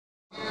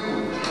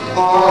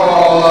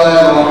all I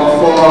long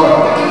for,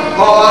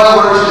 all I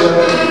worship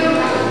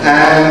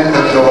and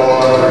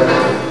adore.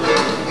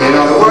 In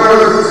other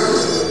words,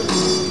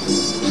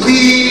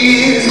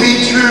 please be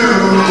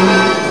true.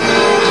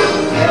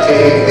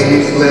 Take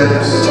these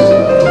lips,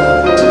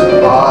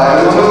 I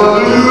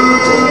wanna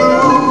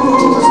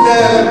lose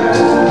them.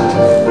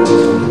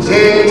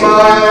 Take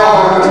my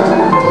arm,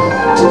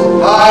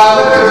 I'll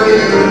never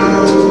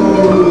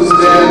use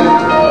them.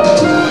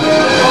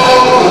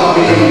 All of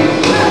me,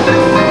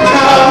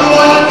 come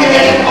on,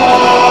 get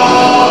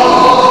all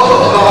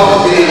of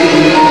me.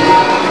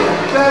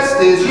 Best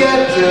is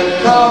yet to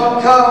come,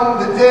 come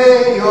the day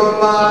you're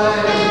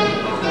mine.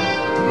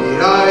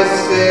 Need I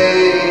say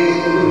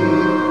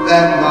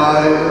that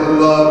my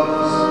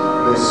love's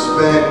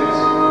misspent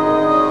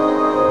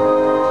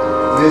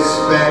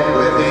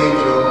with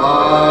angel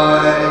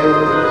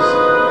eyes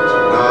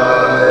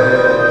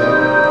tonight.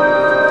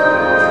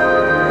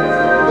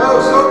 No,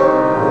 so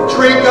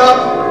drink up,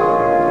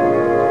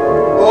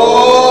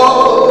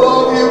 all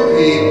of you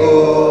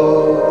people.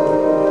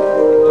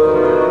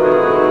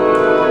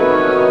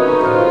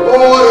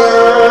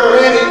 Order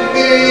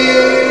anything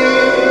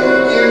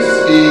you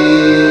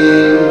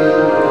see.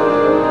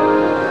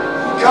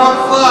 Come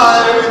fly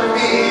with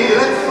me,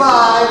 let's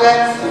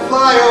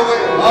fly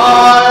away.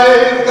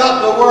 I've got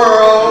the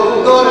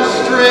world on a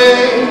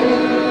string,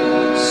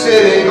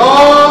 sitting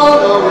on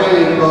a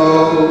rainbow.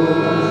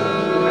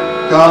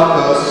 Got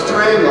the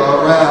string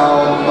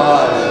around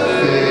my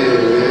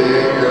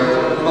finger.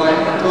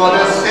 For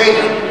the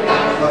sake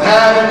of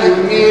having you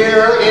near,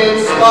 in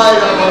spite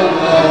of a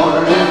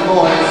warning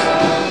voice,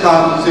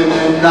 comes in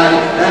the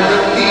night and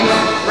repeats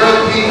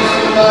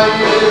in my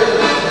ear.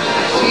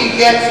 She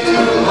gets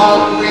too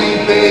hungry,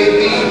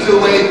 baby, to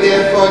wait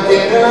there for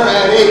dinner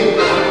at 8.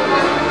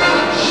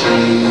 She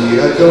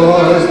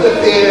adores the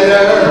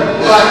theater,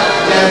 but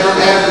never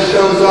ever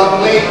shows up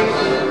late.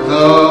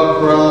 The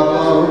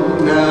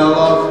problem now,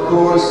 of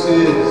course,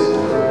 is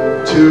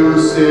to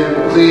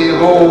simply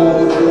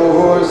hold your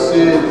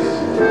horses.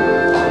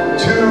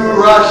 To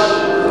rush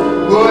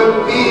would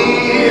be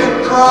a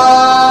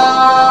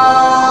crime,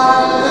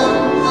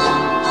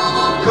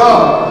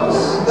 'cause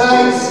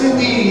nice and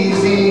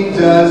easy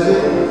does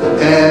it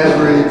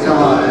every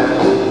time.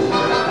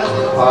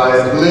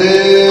 I've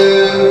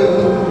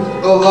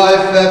lived a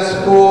life that's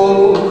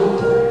full.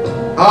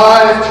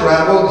 I've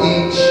traveled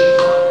each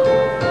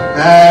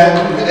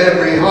and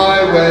every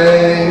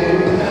highway.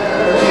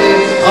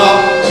 It's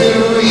up to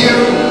you,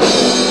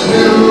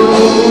 New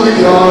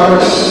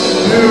York,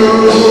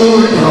 New